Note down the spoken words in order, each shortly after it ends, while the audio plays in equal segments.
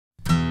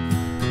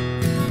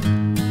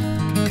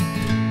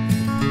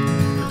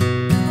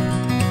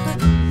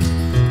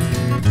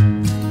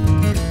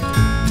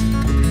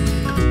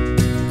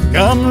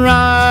Come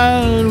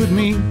ride with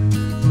me.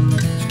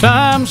 It's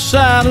time to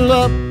saddle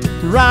up,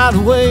 ride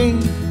away.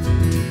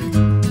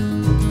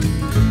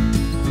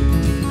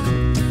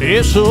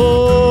 There's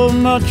so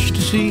much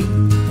to see.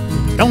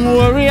 Don't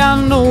worry,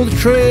 I know the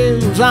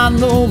trails, I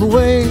know the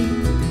way.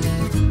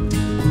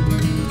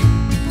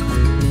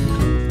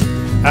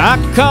 I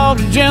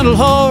caught a gentle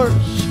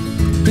horse,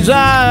 his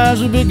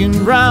eyes are big and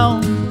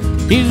brown.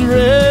 He's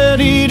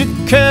ready to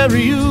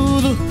carry you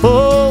the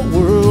whole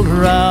world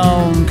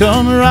around.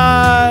 Come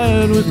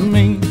ride with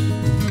me,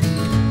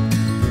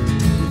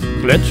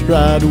 let's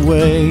ride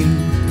away.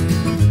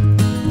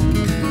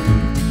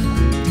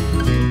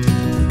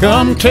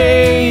 Come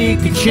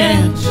take a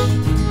chance,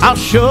 I'll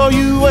show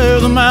you where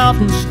the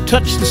mountains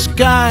touch the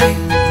sky.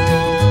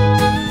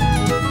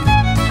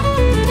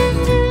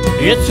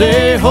 It's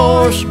a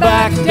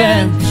horseback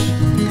dance,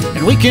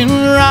 and we can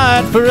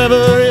ride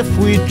forever if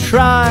we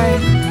try.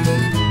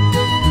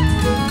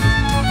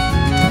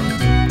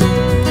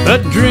 A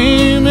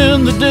dream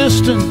in the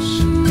distance,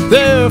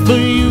 there for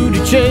you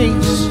to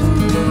chase.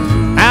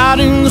 Out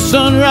in the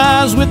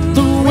sunrise with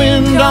the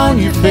wind on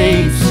your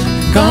face.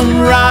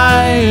 Come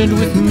ride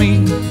with me,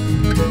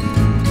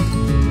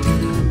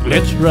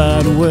 let's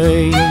ride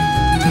away.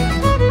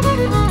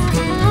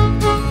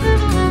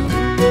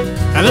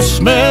 And the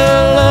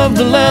smell of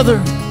the leather,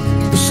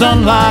 the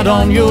sunlight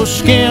on your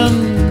skin,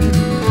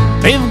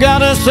 they've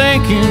got us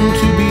aching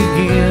to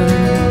begin.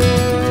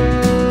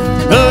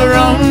 The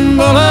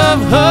rumble of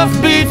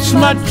hoofbeats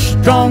much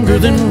stronger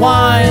than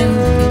wine.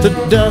 The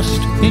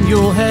dust in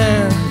your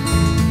hair,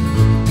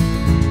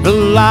 the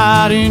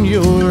light in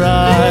your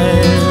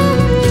eyes.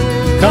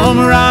 Come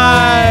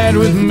ride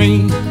with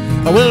me,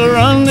 we'll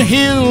run the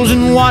hills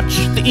and watch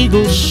the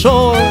eagles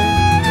soar.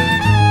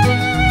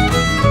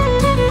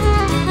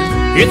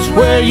 It's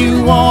where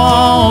you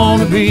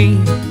want to be,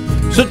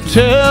 so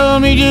tell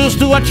me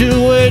just what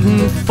you're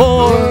waiting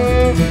for.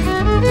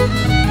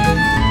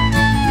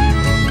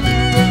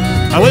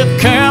 We'll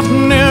camp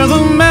near the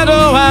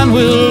meadow and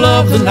we'll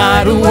love the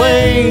night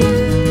away,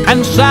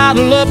 and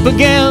saddle up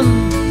again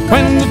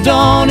when the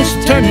dawn is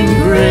turning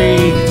gray.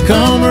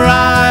 Come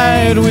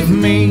ride with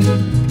me,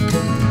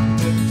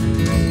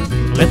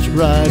 let's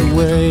ride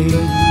away.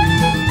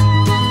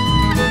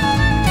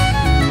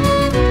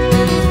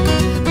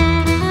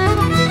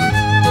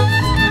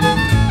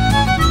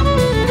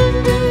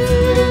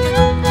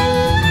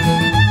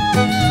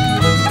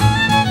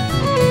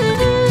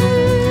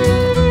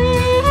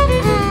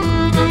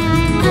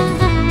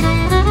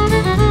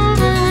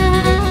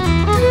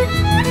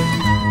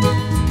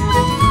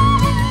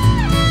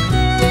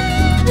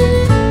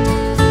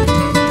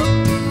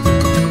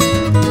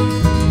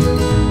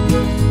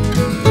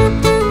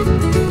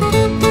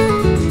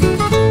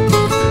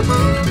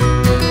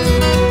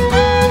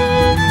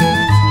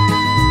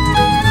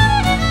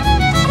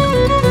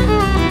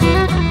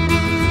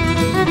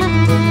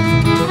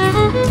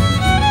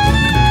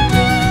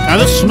 Now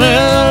the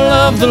smell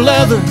of the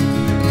leather,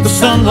 the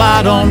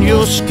sunlight on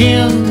your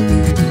skin,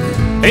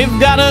 they've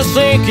got us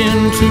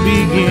aching to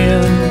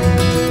begin.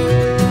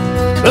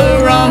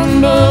 The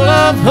rumble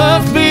of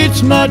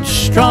hoofbeats much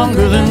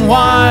stronger than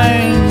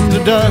wine.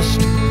 The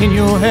dust in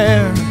your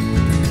hair,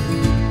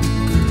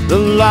 the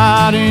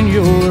light in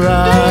your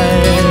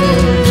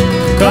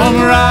eyes.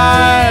 Come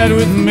ride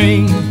with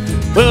me,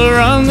 we'll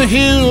run the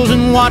hills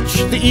and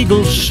watch the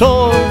eagles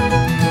soar.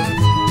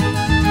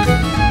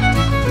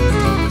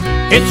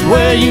 It's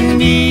where you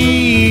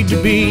need to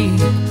be,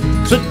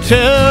 so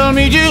tell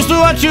me just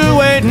what you're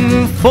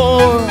waiting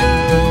for.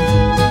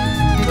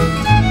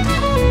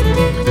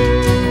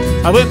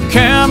 I will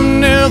camp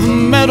near the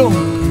meadow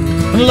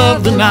and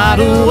love the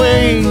night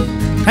away,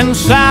 and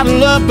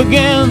saddle up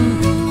again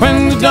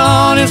when the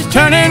dawn is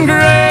turning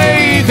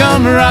gray.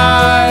 Come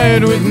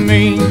ride with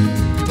me,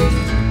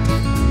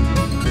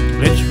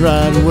 let's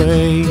ride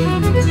away.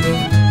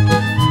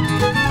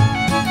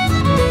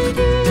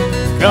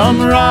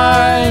 Come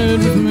ride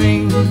with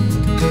me,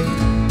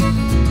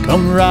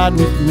 come ride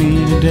with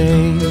me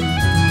today.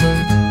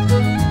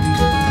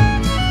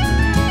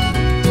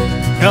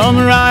 Come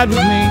ride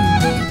with me,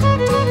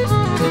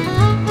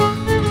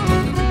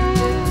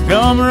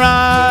 come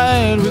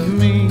ride with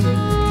me.